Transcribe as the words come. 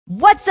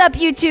What's up,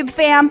 YouTube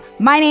fam?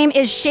 My name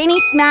is Shanie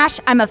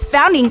Smash. I'm a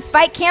founding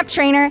FightCamp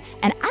trainer,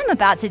 and I'm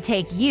about to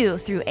take you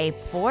through a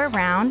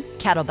 4-round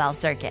kettlebell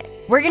circuit.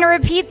 We're gonna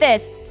repeat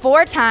this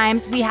 4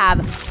 times. We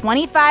have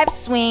 25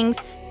 swings,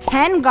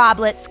 10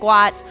 goblet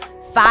squats,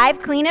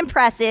 5 clean and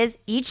presses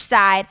each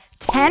side,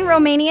 10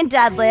 Romanian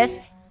deadlifts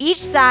each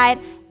side,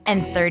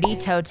 and 30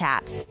 toe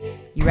taps.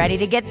 You ready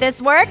to get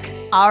this work?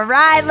 All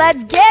right,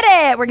 let's get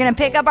it. We're gonna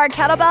pick up our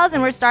kettlebells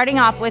and we're starting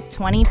off with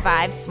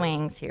 25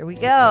 swings. Here we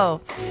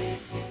go.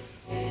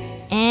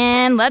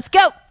 And let's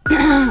go.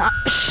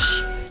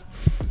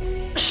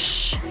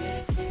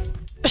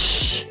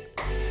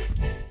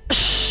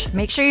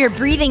 Make sure you're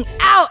breathing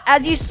out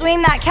as you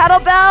swing that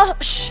kettlebell.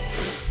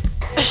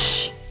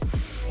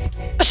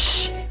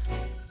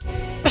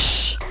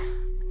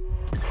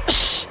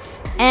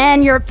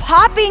 And you're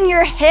popping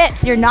your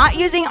hips. You're not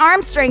using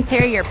arm strength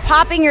here. You're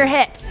popping your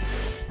hips.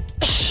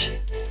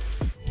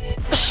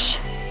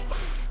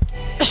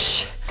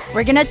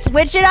 We're gonna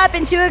switch it up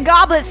into a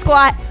goblet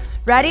squat.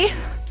 Ready?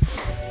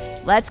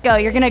 Let's go.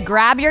 You're gonna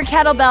grab your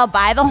kettlebell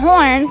by the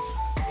horns.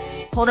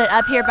 Hold it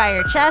up here by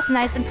your chest,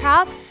 nice and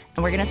proud.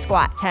 And we're gonna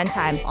squat 10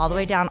 times, all the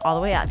way down, all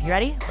the way up. You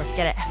ready? Let's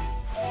get it.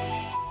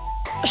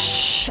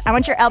 I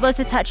want your elbows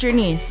to touch your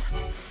knees.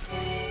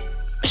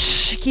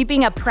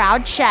 Keeping a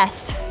proud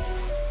chest.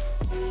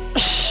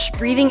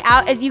 Breathing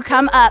out as you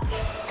come up.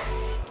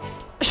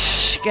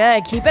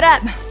 Good, keep it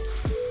up.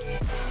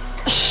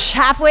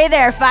 Halfway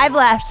there, 5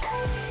 left.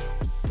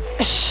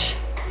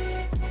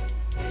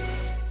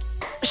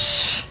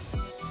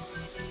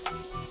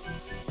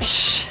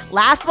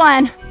 Last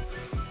one.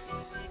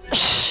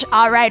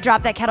 All right,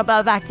 drop that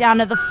kettlebell back down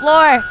to the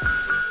floor.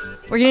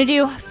 We're gonna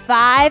do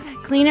 5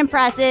 clean and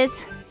presses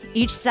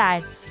each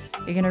side.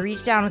 You're gonna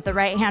reach down with the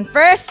right hand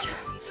first.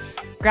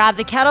 Grab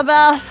the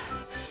kettlebell.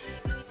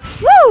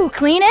 Woo!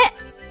 Clean it.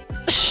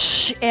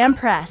 And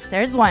press.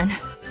 There's 1.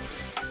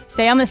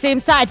 Stay on the same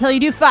side till you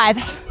do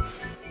 5.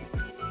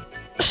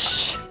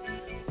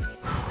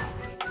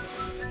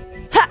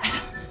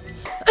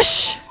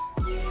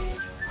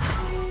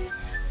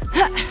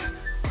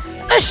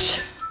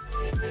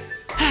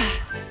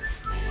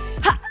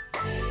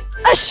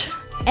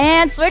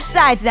 And switch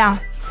sides now.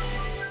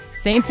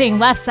 Same thing,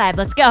 left side.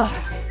 Let's go.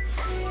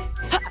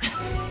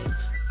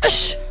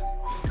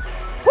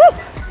 Woo!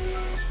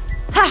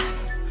 Ha!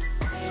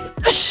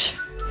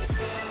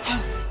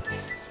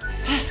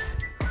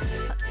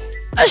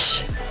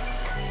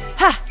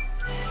 Ha!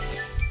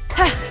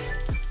 Ha!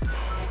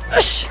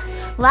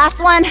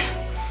 Last one.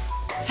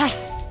 Ha!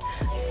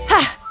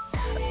 Ha!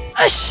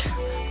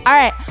 All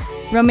right,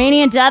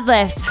 Romanian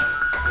deadlifts.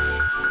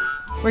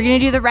 We're gonna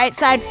do the right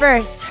side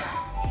first.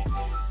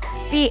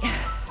 Feet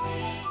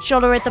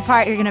shoulder width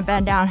apart. You're gonna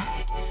bend down.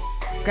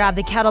 Grab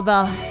the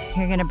kettlebell.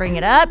 You're gonna bring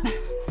it up,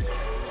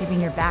 keeping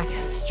your back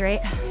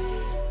straight.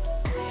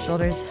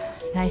 Shoulders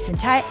nice and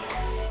tight.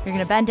 You're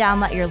gonna bend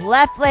down, let your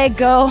left leg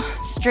go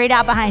straight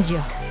out behind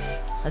you.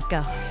 Let's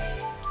go.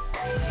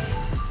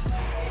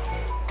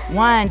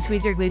 1,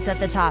 squeeze your glutes at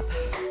the top.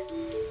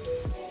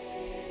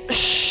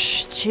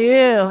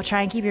 2,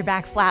 try and keep your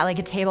back flat like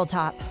a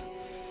tabletop.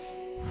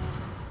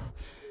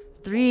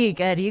 3,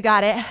 good, you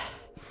got it.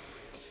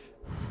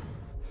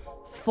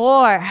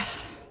 4,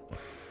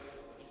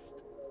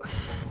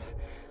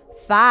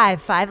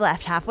 5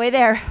 left, halfway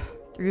there.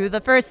 Through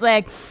the first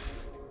leg.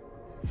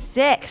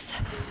 6,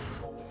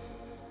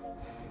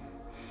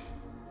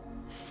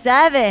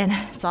 7,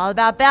 it's all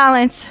about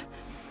balance.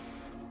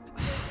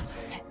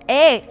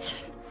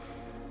 8,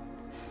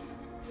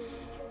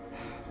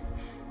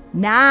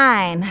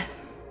 9,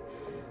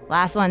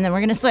 last one, then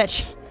we're gonna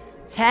switch.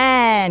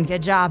 10,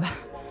 good job.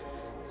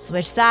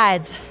 Switch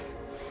sides.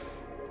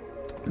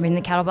 Bring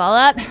the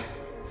kettlebell up.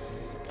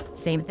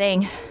 Same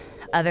thing,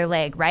 other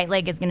leg. Right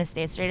leg is gonna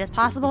stay as straight as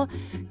possible.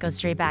 Go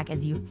straight back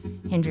as you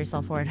hinge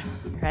yourself forward.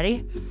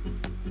 Ready?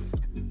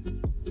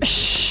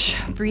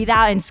 Breathe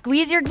out and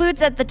squeeze your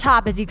glutes at the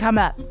top as you come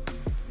up.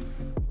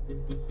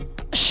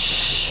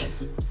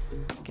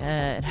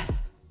 Good.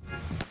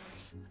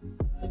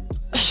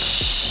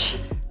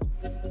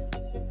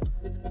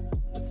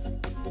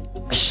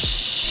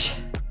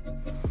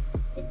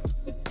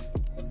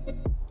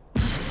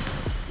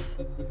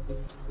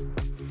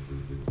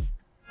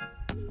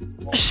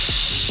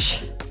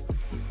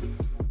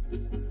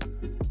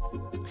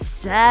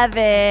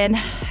 7,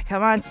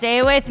 come on,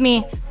 stay with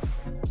me.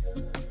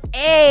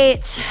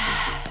 8,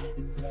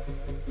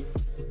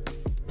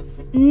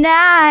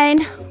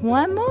 9,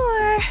 1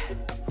 more.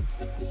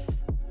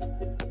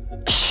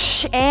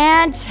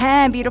 And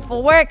 10,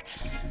 beautiful work.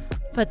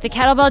 Put the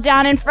kettlebell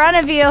down in front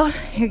of you.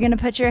 You're gonna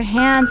put your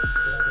hands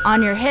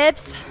on your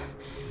hips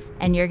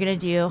and you're gonna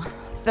do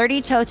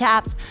 30 toe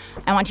taps.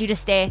 I want you to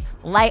stay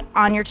light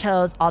on your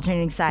toes,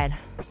 alternating side.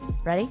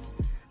 Ready?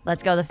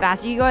 Let's go. The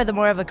faster you go, the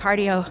more of a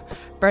cardio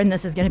burn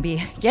this is gonna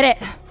be. Get it.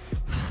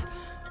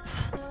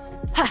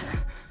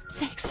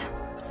 6,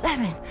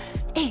 7,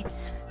 8,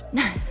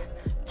 9,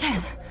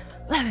 10,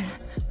 11,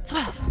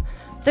 12,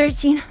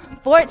 13,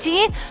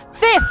 14,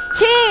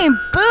 15.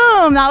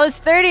 Boom. That was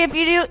 30 if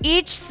you do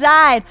each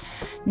side.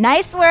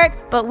 Nice work,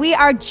 but we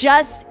are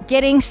just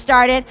getting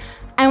started.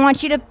 I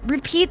want you to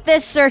repeat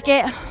this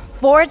circuit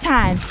 4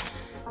 times.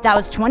 That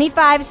was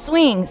 25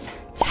 swings,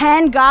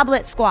 10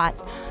 goblet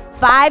squats,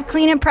 5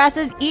 clean and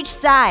presses each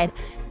side,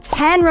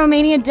 10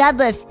 Romanian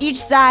deadlifts each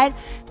side,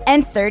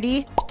 and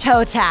 30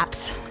 toe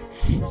taps.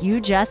 You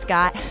just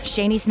got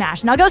Shanie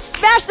Smash. Now go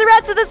smash the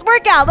rest of this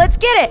workout. Let's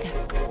get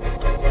it.